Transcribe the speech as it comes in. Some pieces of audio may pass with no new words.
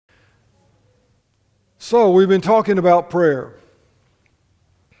So we've been talking about prayer.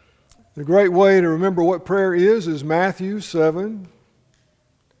 The great way to remember what prayer is Matthew 7,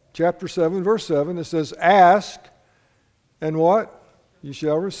 chapter 7, verse 7. It says, "Ask, and what? You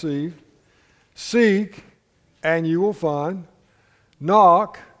shall receive. Seek, and you will find.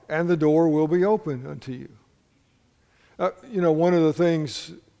 Knock, and the door will be opened unto you." One of the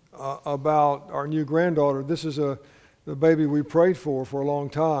things about our new granddaughter, this is the baby we prayed for a long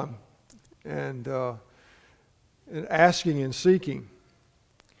time, and asking and seeking.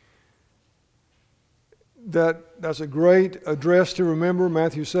 That's a great address to remember.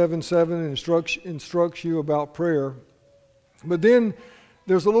 Matthew 7:7 instructs you about prayer. But then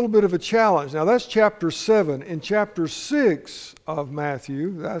there's a little bit of a challenge. Now that's chapter 7. In chapter 6 of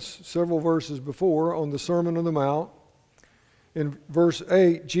Matthew, that's several verses before, on the Sermon on the Mount, in verse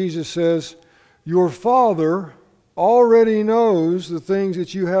 8, Jesus says, "Your Father already knows the things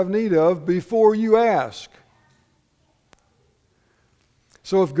that you have need of before you ask."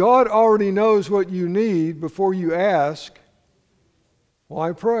 So if God already knows what you need before you ask,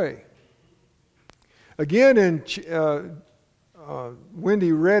 why pray? Again,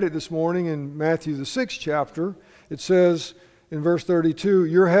 Wendy read it this morning in Matthew the 6th chapter. It says in verse 32,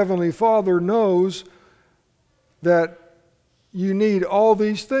 "Your heavenly Father knows that you need all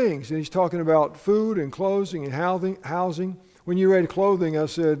these things." And he's talking about food and clothing and housing. When you read clothing, I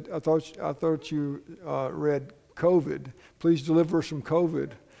said, I thought you read COVID. Please deliver us from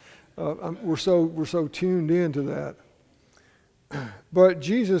COVID. We're so tuned into that. But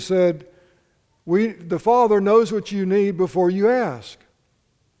Jesus said, the Father knows what you need before you ask.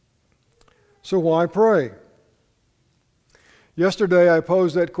 So why pray? Yesterday I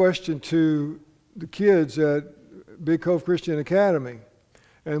posed that question to the kids at Big Cove Christian Academy.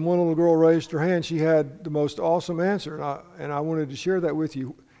 And one little girl raised her hand. She had the most awesome answer. And I wanted to share that with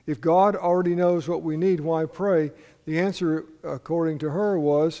you. If God already knows what we need, why pray? The answer, according to her,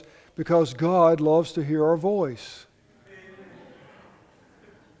 was because God loves to hear our voice.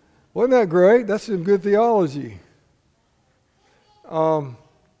 Wasn't that great? That's some good theology. And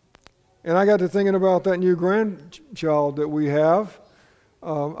I got to thinking about that new grandchild that we have.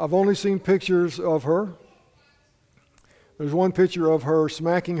 I've only seen pictures of her. There's one picture of her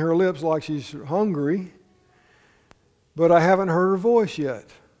smacking her lips like she's hungry, but I haven't heard her voice yet.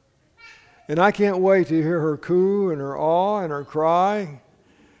 And I can't wait to hear her coo and her awe and her cry,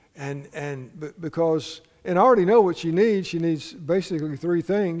 and I already know what she needs. She needs basically three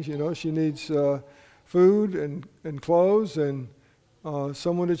things. She needs food and clothes and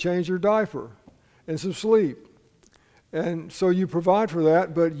someone to change her diaper and some sleep. And so you provide for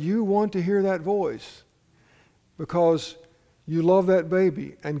that, but you want to hear that voice because you love that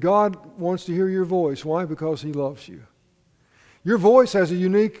baby, and God wants to hear your voice. Why? Because He loves you. Your voice has a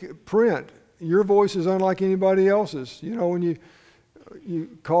unique print. Your voice is unlike anybody else's. When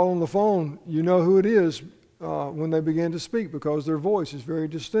you call on the phone, you know who it is when they begin to speak because their voice is very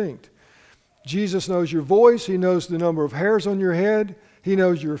distinct. Jesus knows your voice. He knows the number of hairs on your head. He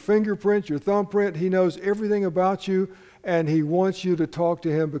knows your fingerprint, your thumbprint. He knows everything about you, and He wants you to talk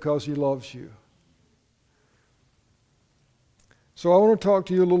to Him because He loves you. So I want to talk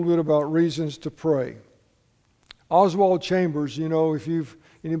to you a little bit about reasons to pray. Oswald Chambers, if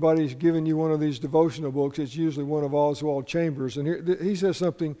anybody's given you one of these devotional books, it's usually one of Oswald Chambers. And here, he says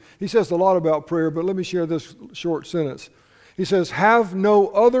something, he says a lot about prayer, but let me share this short sentence. He says, "Have no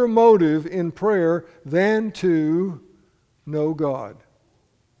other motive in prayer than to know God."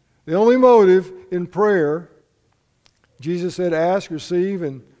 The only motive in prayer, Jesus said, ask, receive,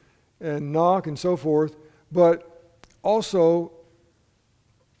 and knock, and so forth, but also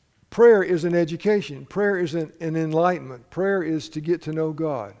prayer is an education. Prayer is an enlightenment. Prayer is to get to know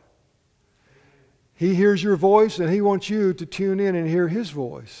God. He hears your voice, and He wants you to tune in and hear His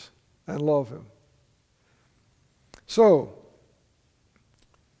voice and love Him. So,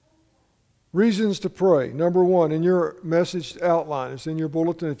 reasons to pray. Number one, in your message outline, it's in your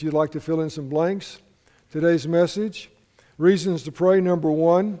bulletin if you'd like to fill in some blanks. Today's message, reasons to pray. Number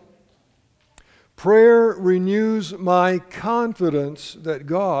one, prayer renews my confidence that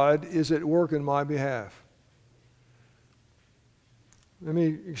God is at work in my behalf. Let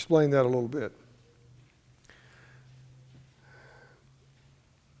me explain that a little bit.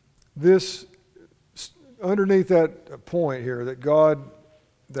 This, underneath that point here,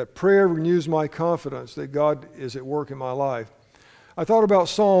 that prayer renews my confidence that God is at work in my life, I thought about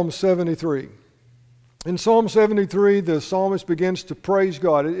Psalm 73. In Psalm 73, the psalmist begins to praise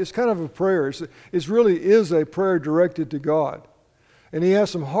God. It's kind of a prayer. It really is a prayer directed to God. And he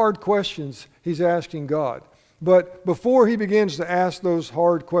has some hard questions he's asking God. But before he begins to ask those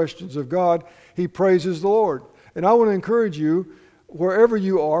hard questions of God, he praises the Lord. And I want to encourage you, wherever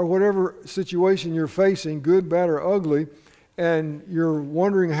you are, whatever situation you're facing, good, bad, or ugly, and you're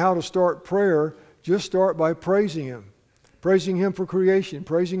wondering how to start prayer, just start by praising Him. Praising Him for creation,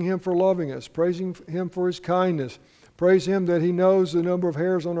 praising Him for loving us, praising Him for His kindness. Praise Him that He knows the number of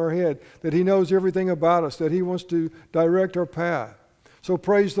hairs on our head, that He knows everything about us, that He wants to direct our path. So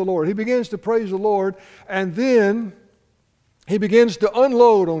praise the Lord. He begins to praise the Lord, and then he begins to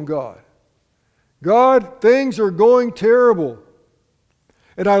unload on God. God, things are going terrible.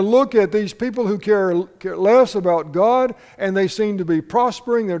 And I look at these people who care less about God, and they seem to be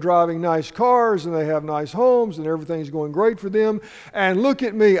prospering. They're driving nice cars, and they have nice homes, and everything's going great for them. And look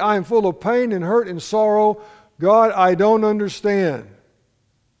at me. I am full of pain and hurt and sorrow. God, I don't understand.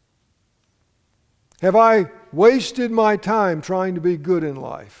 Have I wasted my time trying to be good in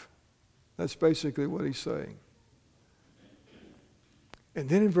life? That's basically what he's saying. And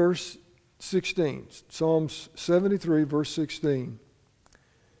then in verse 16, Psalms 73, verse 16,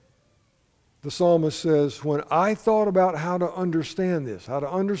 the psalmist says, when I thought about how to understand this, how to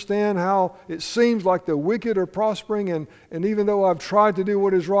understand how it seems like the wicked are prospering, and even though I've tried to do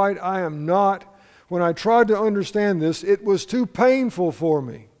what is right, I am not. When I tried to understand this, it was too painful for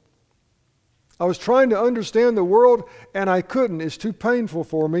me. I was trying to understand the world, and I couldn't. It's too painful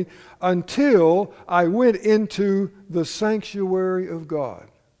for me until I went into the sanctuary of God.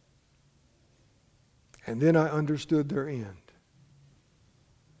 And then I understood their end.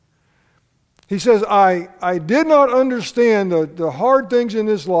 He says, I did not understand the hard things in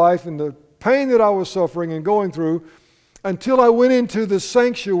this life and the pain that I was suffering and going through until I went into the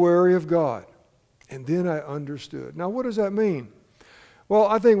sanctuary of God. And then I understood. Now, what does that mean? Well,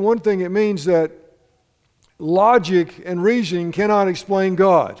 I think one thing it means that logic and reasoning cannot explain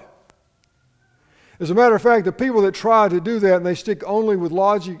God. As a matter of fact, the people that try to do that and they stick only with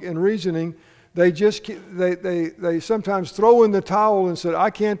logic and reasoning, they sometimes throw in the towel and say, I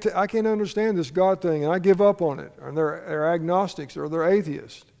can't understand this God thing, and I give up on it. Or they're agnostics or they're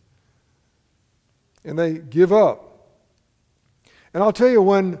atheists. And they give up. And I'll tell you,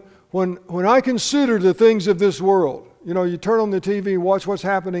 when I consider the things of this world, you know, you turn on the TV and watch what's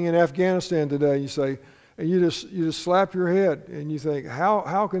happening in Afghanistan today, you say, and you just slap your head and you think,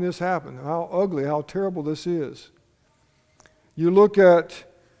 how can this happen? How ugly, how terrible this is. You look at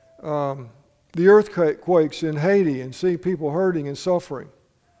the earthquakes in Haiti and see people hurting and suffering.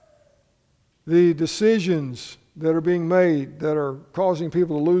 The decisions that are being made that are causing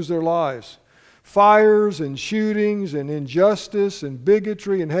people to lose their lives. Fires and shootings and injustice and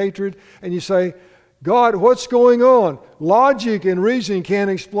bigotry and hatred. And you say, God, what's going on? Logic and reasoning can't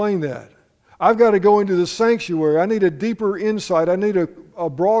explain that. I've got to go into the sanctuary. I need a deeper insight. I need a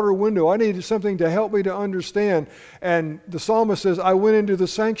broader window. I need something to help me to understand. And the psalmist says, I went into the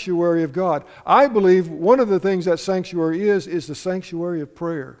sanctuary of God. I believe one of the things that sanctuary is the sanctuary of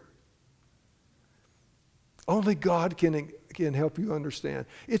prayer. Only God can help you understand.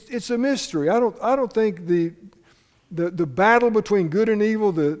 It's a mystery. I don't think the battle between good and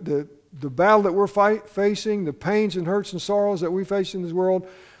evil, the battle that we're facing, the pains and hurts and sorrows that we face in this world,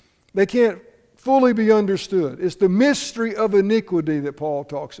 they can't fully be understood. It's the mystery of iniquity that Paul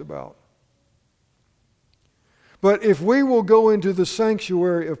talks about. But if we will go into the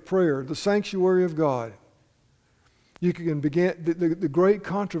sanctuary of prayer, the sanctuary of God, you can begin, the great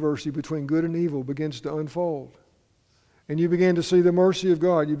controversy between good and evil begins to unfold. And you begin to see the mercy of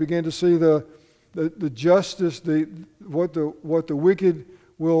God. You begin to see the justice, what the wicked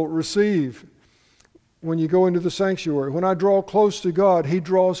will receive when you go into the sanctuary. When I draw close to God, He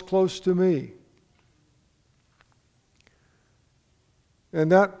draws close to me. And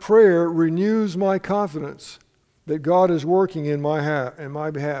that prayer renews my confidence that God is working in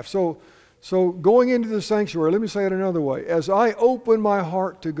my behalf. So going into the sanctuary, let me say it another way. As I open my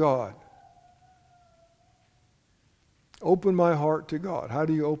heart to God, open my heart to God. How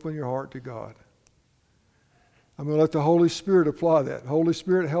do you open your heart to God? I'm going to let the Holy Spirit apply that. Holy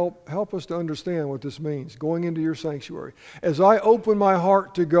Spirit, help us to understand what this means, going into your sanctuary. As I open my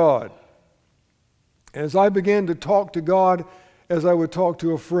heart to God, as I begin to talk to God as I would talk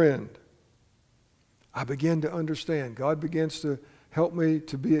to a friend, I begin to understand. God begins to help me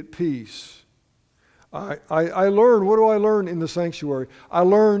to be at peace. I learn, what do I learn in the sanctuary? I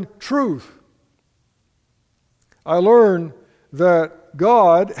learn truth. I learn that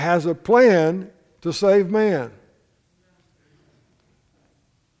God has a plan to save man.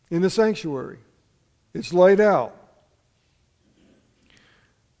 In the sanctuary. It's laid out.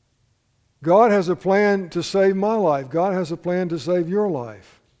 God has a plan to save my life. God has a plan to save your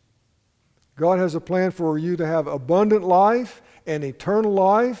life. God has a plan for you to have abundant life and eternal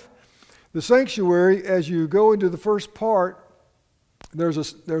life. The sanctuary, as you go into the first part, there's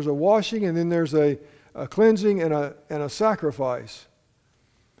a washing, and then there's a cleansing and a sacrifice.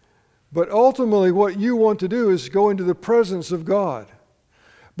 But ultimately what you want to do is go into the presence of God.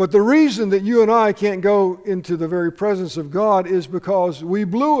 But the reason that you and I can't go into the very presence of God is because we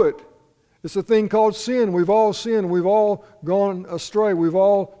blew it. It's a thing called sin. We've all sinned. We've all gone astray. We've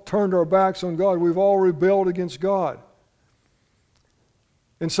all turned our backs on God. We've all rebelled against God.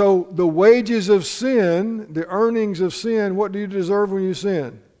 And so the wages of sin, the earnings of sin, what do you deserve when you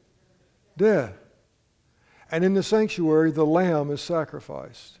sin? Death. And in the sanctuary, the lamb is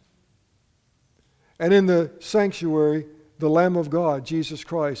sacrificed. And in the sanctuary, the Lamb of God, Jesus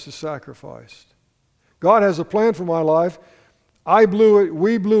Christ, is sacrificed. God has a plan for my life. I blew it,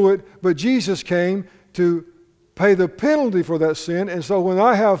 we blew it, but Jesus came to pay the penalty for that sin. And so when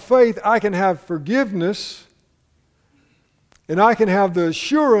I have faith, I can have forgiveness, and I can have the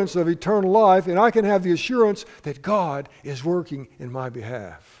assurance of eternal life, and I can have the assurance that God is working in my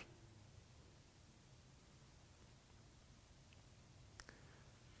behalf.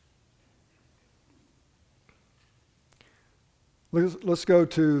 Let's go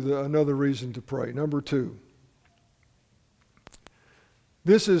to another reason to pray. Number 2.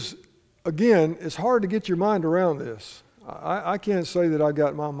 This is, again, it's hard to get your mind around this. I can't say that I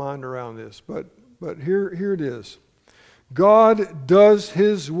got my mind around this, but here it is. God does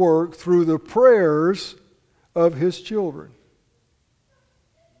His work through the prayers of His children.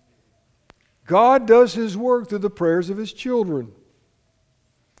 God does His work through the prayers of His children.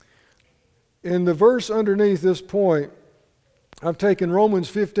 In the verse underneath this point, I've taken Romans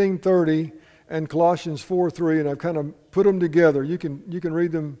 15:30 and Colossians 4:3, and I've kind of put them together. You can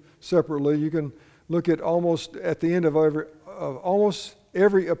read them separately. You can look at almost at the end of almost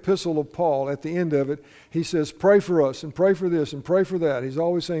every epistle of Paul. At the end of it, he says, "Pray for us, and pray for this, and pray for that." He's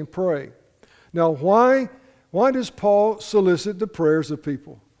always saying, "Pray." Now, why does Paul solicit the prayers of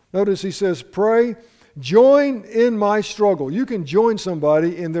people? Notice he says, "Pray, join in my struggle." You can join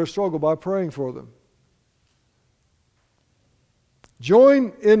somebody in their struggle by praying for them.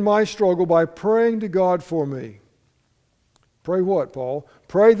 Join in my struggle by praying to God for me. Pray what, Paul?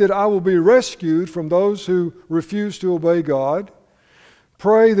 Pray that I will be rescued from those who refuse to obey God.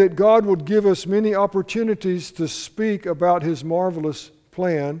 Pray that God would give us many opportunities to speak about His marvelous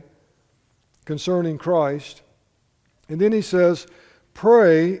plan concerning Christ. And then he says,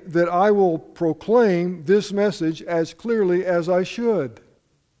 pray that I will proclaim this message as clearly as I should.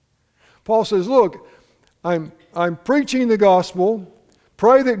 Paul says, look, I'm preaching the gospel.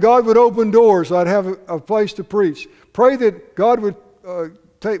 Pray that God would open doors so I'd have a place to preach. Pray that God would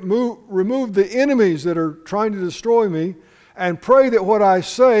remove the enemies that are trying to destroy me, and pray that what I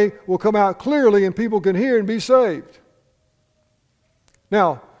say will come out clearly and people can hear and be saved.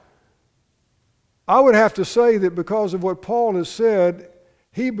 Now, I would have to say that because of what Paul has said,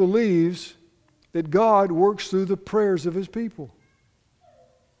 he believes that God works through the prayers of His people.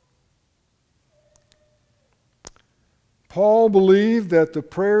 Paul believed that the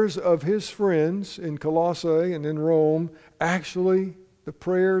prayers of his friends in Colossae and in Rome the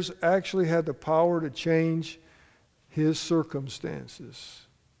prayers actually had the power to change his circumstances.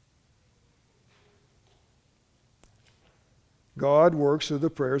 God works through the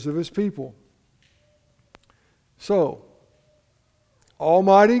prayers of His people. So,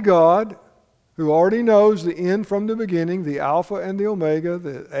 Almighty God, who already knows the end from the beginning, the Alpha and the Omega,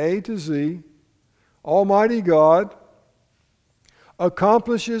 the A to Z, Almighty God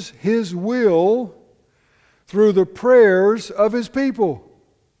accomplishes His will through the prayers of His people.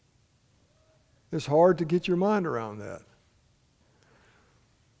 It's hard to get your mind around that.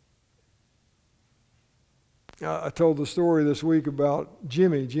 I told the story this week about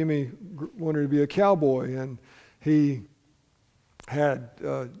Jimmy. Jimmy wanted to be a cowboy, and he had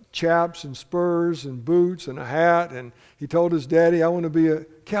chaps and spurs and boots and a hat, and he told his daddy, I want to be a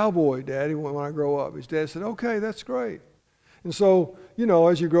cowboy, Daddy, when I grow up. His dad said, okay, that's great. And so,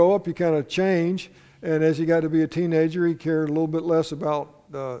 as you grow up, you kind of change. And as he got to be a teenager, he cared a little bit less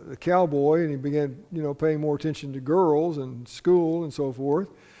about the cowboy, and he began, paying more attention to girls and school and so forth.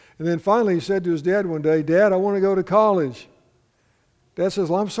 And then finally he said to his dad one day, Dad, I want to go to college. Dad says,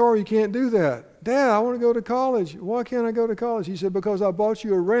 well, I'm sorry you can't do that. Dad, I want to go to college. Why can't I go to college? He said, because I bought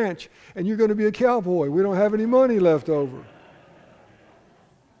you a ranch and you're going to be a cowboy. We don't have any money left over.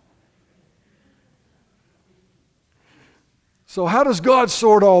 So how does God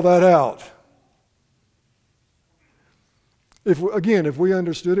sort all that out? If we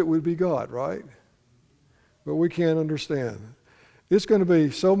understood it, we'd be God, right? But we can't understand. It's going to be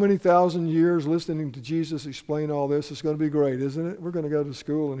so many thousand years listening to Jesus explain all this. It's going to be great, isn't it? We're going to go to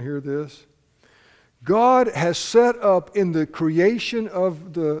school and hear this. God has set up in the creation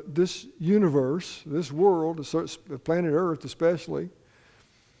of this universe, this world, the planet Earth especially,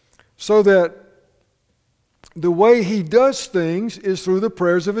 so that the way He does things is through the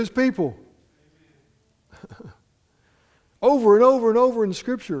prayers of His people. Over and over and over in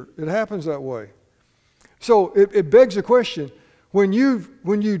Scripture, it happens that way. So it begs the question, when you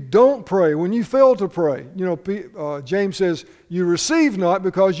don't pray, when you fail to pray, James says, you receive not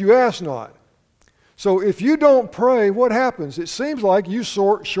because you ask not. So if you don't pray, what happens? It seems like you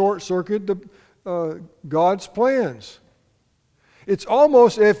short-circuit God's plans. It's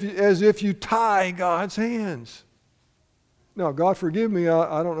almost as if you tie God's hands. Now, God forgive me,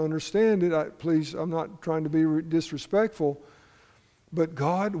 I don't understand it. Please, I'm not trying to be disrespectful. But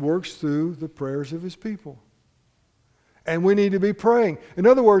God works through the prayers of His people. And we need to be praying. In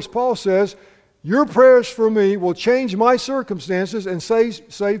other words, Paul says, your prayers for me will change my circumstances and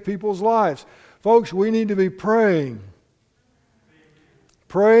save people's lives. Folks, we need to be praying.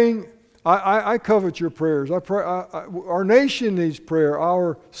 Praying. I covet your prayers. Our nation needs prayer.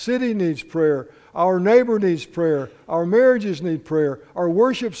 Our city needs prayer. Our neighbor needs prayer. Our marriages need prayer. Our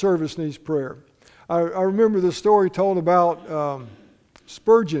worship service needs prayer. I remember the story told about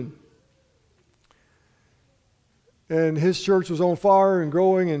Spurgeon. And his church was on fire and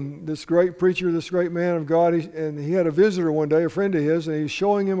growing, and this great preacher, this great man of God, he had a visitor one day, a friend of his, and he was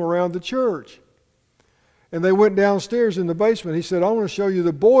showing him around the church. And they went downstairs in the basement. He said, I want to show you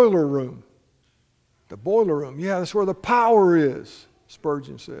the boiler room. The boiler room. Yeah, that's where the power is,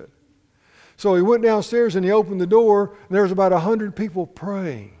 Spurgeon said. So he went downstairs and he opened the door, and there was about 100 people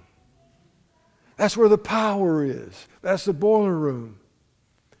praying. That's where the power is. That's the boiler room.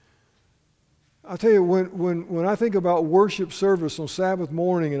 I'll tell you, when I think about worship service on Sabbath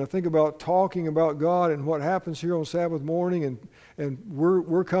morning, and I think about talking about God and what happens here on Sabbath morning, and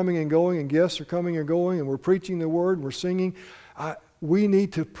we're coming and going, and guests are coming and going, and we're preaching the Word, and we're singing, we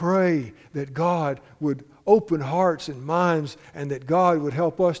need to pray that God would open hearts and minds, and that God would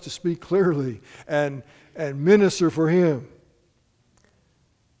help us to speak clearly and minister for Him.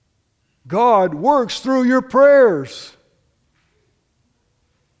 God works through your prayers.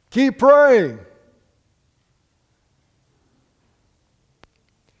 Keep praying.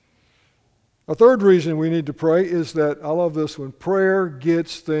 A third reason we need to pray is that, I love this one, prayer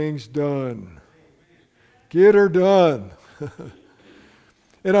gets things done. Get her done.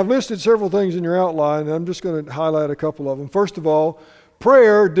 And I've listed several things in your outline, and I'm just going to highlight a couple of them. First of all,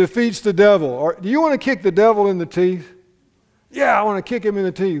 prayer defeats the devil. Do you want to kick the devil in the teeth? Yeah, I want to kick him in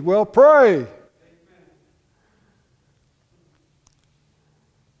the teeth. Well, pray.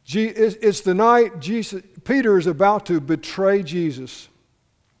 It's the night Peter is about to betray Jesus.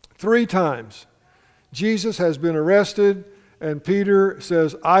 3 times. Jesus has been arrested, and Peter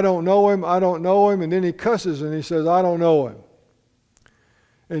says, I don't know him, I don't know him, and then he cusses and he says, I don't know him.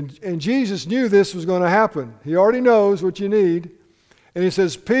 And Jesus knew this was going to happen. He already knows what you need. And he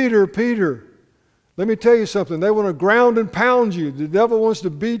says, Peter, Peter, let me tell you something. They want to ground and pound you. The devil wants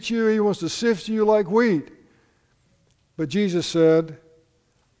to beat you. He wants to sift you like wheat. But Jesus said,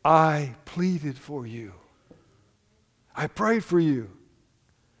 I pleaded for you. I prayed for you.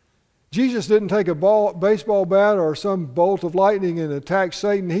 Jesus didn't take a baseball bat or some bolt of lightning and attack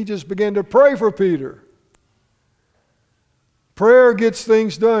Satan. He just began to pray for Peter. Prayer gets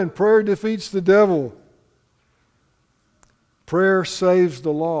things done. Prayer defeats the devil. Prayer saves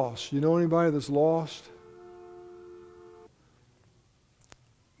the lost. You know anybody that's lost?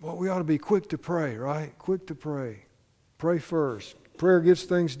 Well, we ought to be quick to pray, right? Quick to pray. Pray first. Prayer gets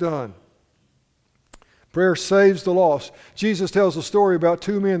things done. Prayer saves the lost. Jesus tells a story about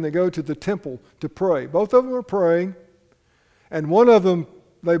 2 men that go to the temple to pray. Both of them are praying, and one of them,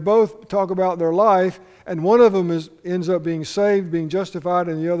 they both talk about their life, and one of them ends up being saved, being justified,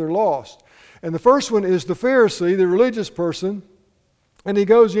 and the other lost. And the first one is the Pharisee, the religious person, and he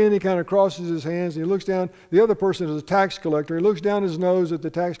goes in, he kind of crosses his hands, and he looks down. The other person is a tax collector. He looks down his nose at the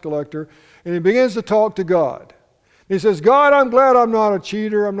tax collector, and he begins to talk to God. He says, God, I'm glad I'm not a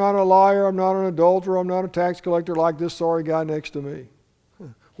cheater, I'm not a liar, I'm not an adulterer, I'm not a tax collector like this sorry guy next to me.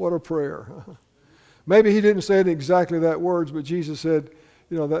 What a prayer. Maybe he didn't say it exactly that words, but Jesus said,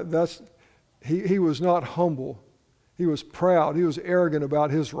 he was not humble. He was proud. He was arrogant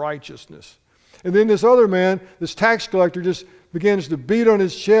about his righteousness. And then this other man, this tax collector, just begins to beat on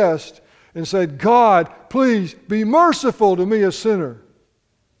his chest and said, God, please be merciful to me, a sinner.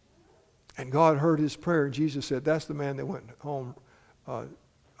 And God heard his prayer, and Jesus said, that's the man that went home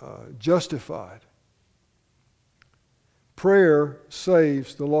justified. Prayer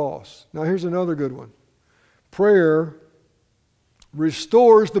saves the lost. Now here's another good one. Prayer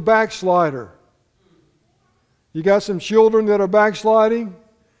restores the backslider. You got some children that are backsliding.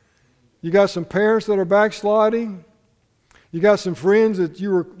 You got some parents that are backsliding. You got some friends that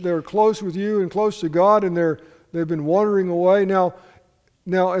they're close with you and close to God, and they've been wandering away. Now,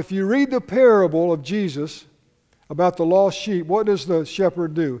 if you read the parable of Jesus about the lost sheep, what does the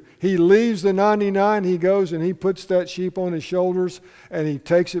shepherd do? He leaves the 99, he goes and he puts that sheep on his shoulders and he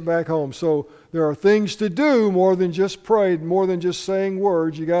takes it back home. So there are things to do more than just pray, more than just saying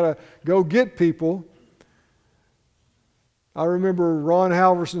words. You got to go get people. I remember Ron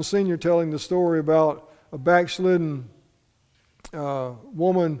Halverson Sr. telling the story about a backslidden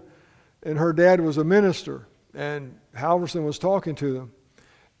woman, and her dad was a minister, and Halverson was talking to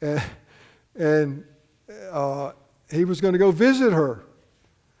them, and he was going to go visit her,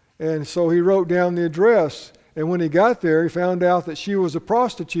 and so he wrote down the address, and when he got there he found out that she was a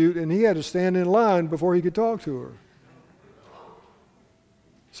prostitute, and he had to stand in line before he could talk to her.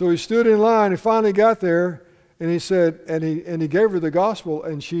 So he stood in line and finally got there, and he said, and he gave her the gospel,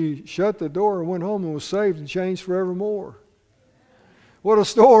 and she shut the door and went home and was saved and changed forevermore. What a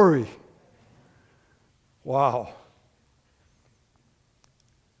story. Wow.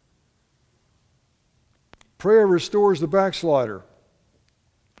 Prayer restores the backslider.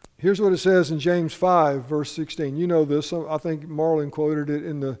 Here's what it says in James 5, verse 16. You know this. I think Marlon quoted it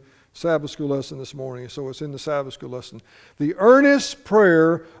in the Sabbath school lesson this morning, so it's in the Sabbath school lesson. The earnest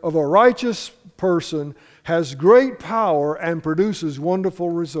prayer of a righteous person has great power and produces wonderful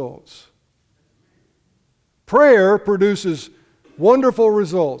results. Prayer produces wonderful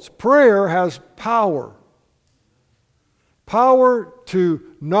results. Prayer has power. Power to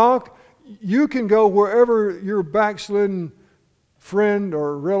knock. You can go wherever your backslidden friend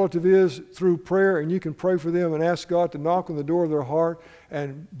or relative is through prayer, and you can pray for them and ask God to knock on the door of their heart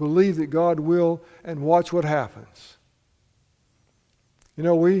and believe that God will, and watch what happens. You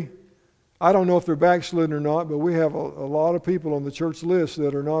know, I don't know if they're backslidden or not, but we have a lot of people on the church list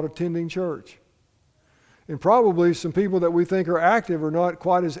that are not attending church. And probably some people that we think are active are not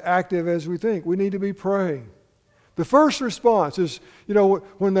quite as active as we think. We need to be praying. The first response is, you know,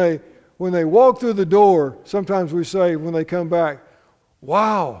 when they walk through the door, sometimes we say when they come back,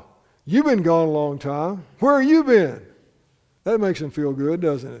 "Wow, you've been gone a long time. Where have you been?" That makes them feel good,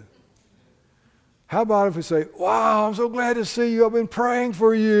 doesn't it? How about if we say, "Wow, I'm so glad to see you. I've been praying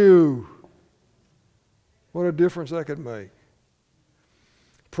for you." What a difference that could make.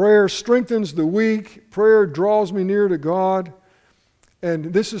 Prayer strengthens the weak. Prayer draws me near to God. And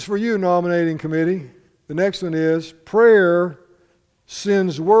this is for you, nominating committee. The next one is prayer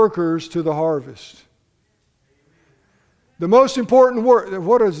sends workers to the harvest. The most important work,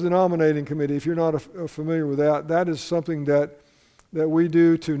 what is the nominating committee? If you're not familiar with that, that is something that we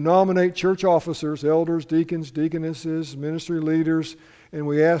do to nominate church officers, elders, deacons, deaconesses, ministry leaders, and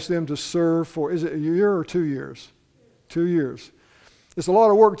we ask them to serve for, is it a year or 2 years? 2 years. It's a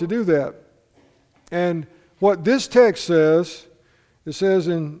lot of work to do that. And what this text says, it says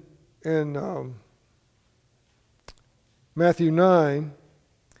in Matthew 9,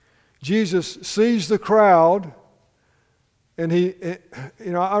 Jesus sees the crowd, and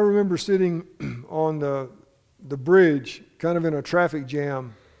I remember sitting on the bridge, kind of in a traffic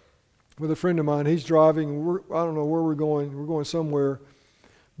jam with a friend of mine. He's driving. I don't know where we're going. We're going somewhere.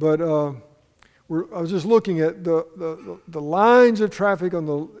 But I was just looking at the lines of traffic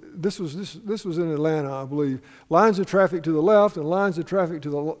on this was in Atlanta, I believe. Lines of traffic to the left and lines of traffic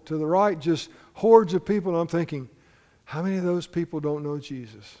to the right, just hordes of people. And I'm thinking, how many of those people don't know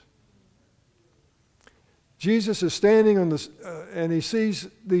Jesus? Jesus is standing on this, and he sees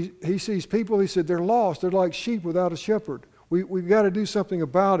people. He said, they're lost. They're like sheep without a shepherd. We've got to do something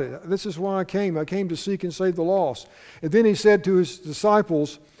about it. This is why I came. I came to seek and save the lost. And then he said to his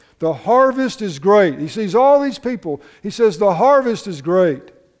disciples, the harvest is great. He sees all these people. He says, the harvest is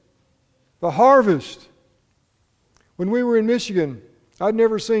great. The harvest. When we were in Michigan, I'd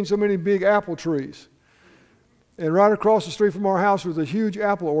never seen so many big apple trees. And right across the street from our house was a huge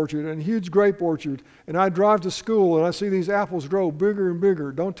apple orchard and a huge grape orchard. And I drive to school and I see these apples grow bigger and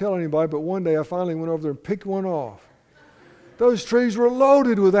bigger. Don't tell anybody, but one day I finally went over there and picked one off. Those trees were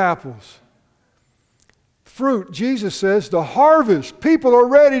loaded with apples. Fruit, Jesus says, the harvest. People are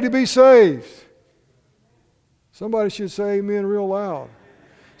ready to be saved. Somebody should say amen real loud.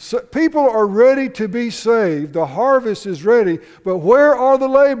 So people are ready to be saved. The harvest is ready. But where are the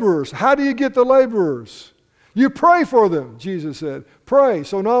laborers? How do you get the laborers? You pray for them, Jesus said. Pray.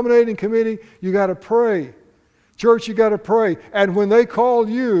 So nominating committee, you got to pray. Church, you got to pray. And when they call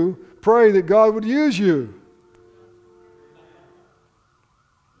you, pray that God would use you.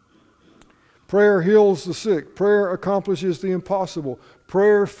 Prayer heals the sick. Prayer accomplishes the impossible.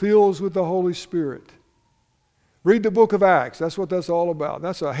 Prayer fills with the Holy Spirit. Read the book of Acts. That's what that's all about.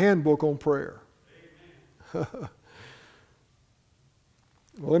 That's a handbook on prayer. Well,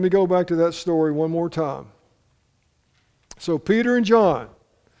 let me go back to that story one more time. So Peter and John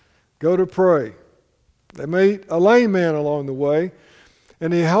go to pray. They meet a lame man along the way,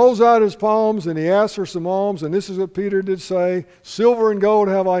 and he holds out his palms and he asks for some alms, and this is what Peter did say, "Silver and gold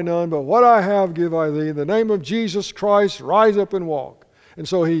have I none, but what I have give I thee. In the name of Jesus Christ, rise up and walk." And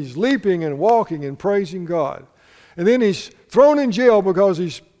so he's leaping and walking and praising God. And then he's thrown in jail because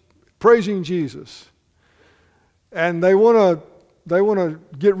he's praising Jesus. And they want to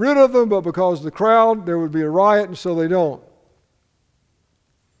get rid of him, but because of the crowd, there would be a riot, and so they don't.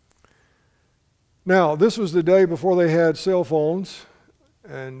 Now, this was the day before they had cell phones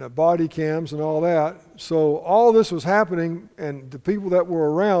and body cams and all that. So all this was happening, and the people that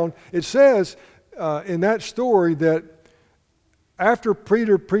were around, it says in that story that after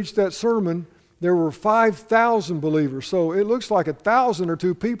Peter preached that sermon, there were 5,000 believers. So it looks like 1,000 or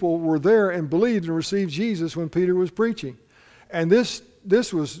 2 people were there and believed and received Jesus when Peter was preaching. And this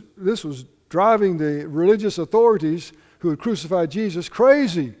was driving the religious authorities who had crucified Jesus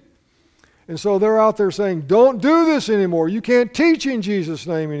crazy. And so they're out there saying, "Don't do this anymore. You can't teach in Jesus'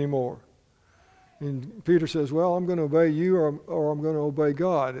 name anymore." And Peter says, "Well, I'm going to obey you or I'm going to obey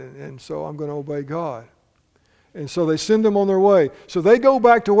God." And so I'm going to obey God. And so they send them on their way. So they go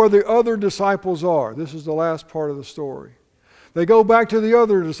back to where the other disciples are. This is the last part of the story. They go back to the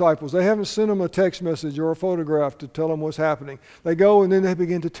other disciples. They haven't sent them a text message or a photograph to tell them what's happening. They go and then they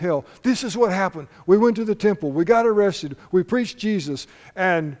begin to tell, "This is what happened. We went to the temple. We got arrested. We preached Jesus.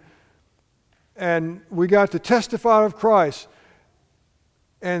 And we got to testify of Christ."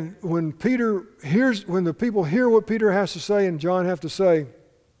 And when the people hear what Peter has to say and John have to say,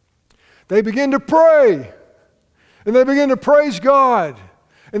 they begin to pray. And they begin to praise God.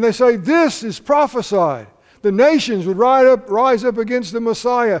 And they say, "This is prophesied. The nations would rise up against the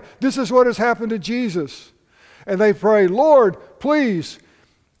Messiah. This is what has happened to Jesus." And they pray, "Lord, please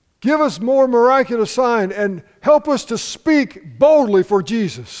give us more miraculous sign and help us to speak boldly for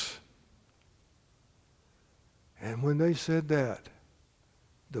Jesus." And when they said that,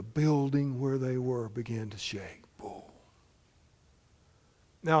 the building where they were began to shake. Boom.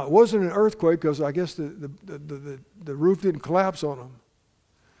 Now, it wasn't an earthquake because I guess the roof didn't collapse on them.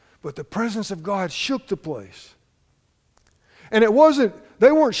 But the presence of God shook the place. And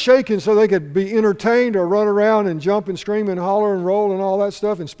they weren't shaking so they could be entertained or run around and jump and scream and holler and roll and all that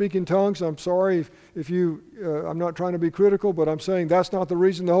stuff and speak in tongues. I'm sorry if I'm not trying to be critical, but I'm saying that's not the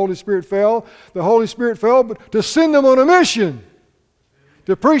reason the Holy Spirit fell. The Holy Spirit fell to send them on a mission,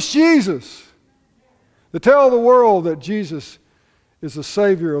 to preach Jesus, to tell the world that Jesus is the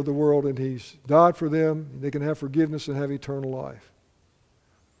Savior of the world and He's died for them. They can have forgiveness and have eternal life.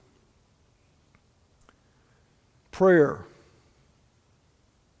 Prayer.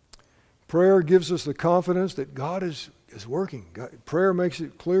 Prayer gives us the confidence that God is working. Prayer makes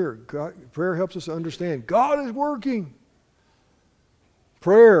it clear. Prayer helps us understand God is working.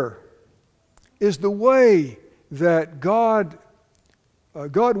 Prayer is the way that God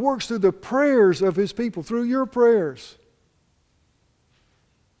works through the prayers of His people, through your prayers.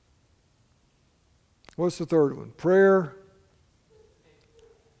 What's the third one? Prayer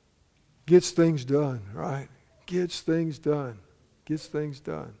gets things done, right? Gets things done. Gets things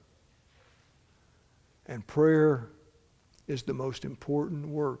done. And prayer is the most important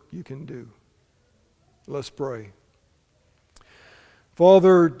work you can do. Let's pray.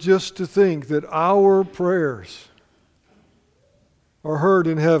 Father, just to think that our prayers are heard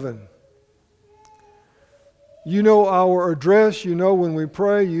in heaven. You know our address. You know when we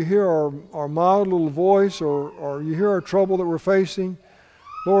pray. You hear our mild little voice or you hear our trouble that we're facing.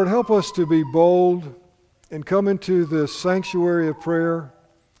 Lord, help us to be bold and come into the sanctuary of prayer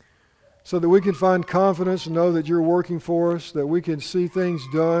so that we can find confidence and know that you're working for us, that we can see things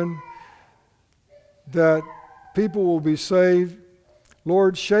done, that people will be saved.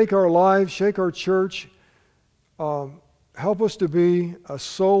 Lord, shake our lives, shake our church. Help us to be a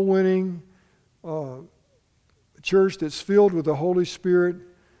soul-winning church that's filled with the Holy Spirit,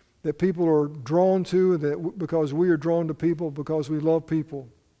 that people are drawn to, that because we are drawn to people, because we love people.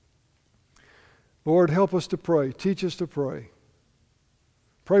 Lord, help us to pray. Teach us to pray.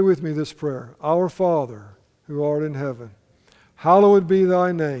 Pray with me this prayer. Our Father, who art in heaven, hallowed be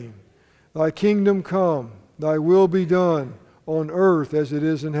thy name. Thy kingdom come, thy will be done on earth as it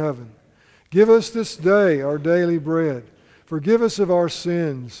is in heaven. Give us this day our daily bread. Forgive us of our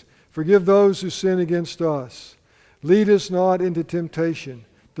sins. Forgive those who sin against us. Lead us not into temptation.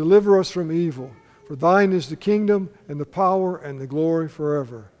 Deliver us from evil. For thine is the kingdom and the power and the glory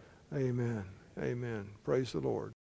forever. Amen. Amen. Praise the Lord.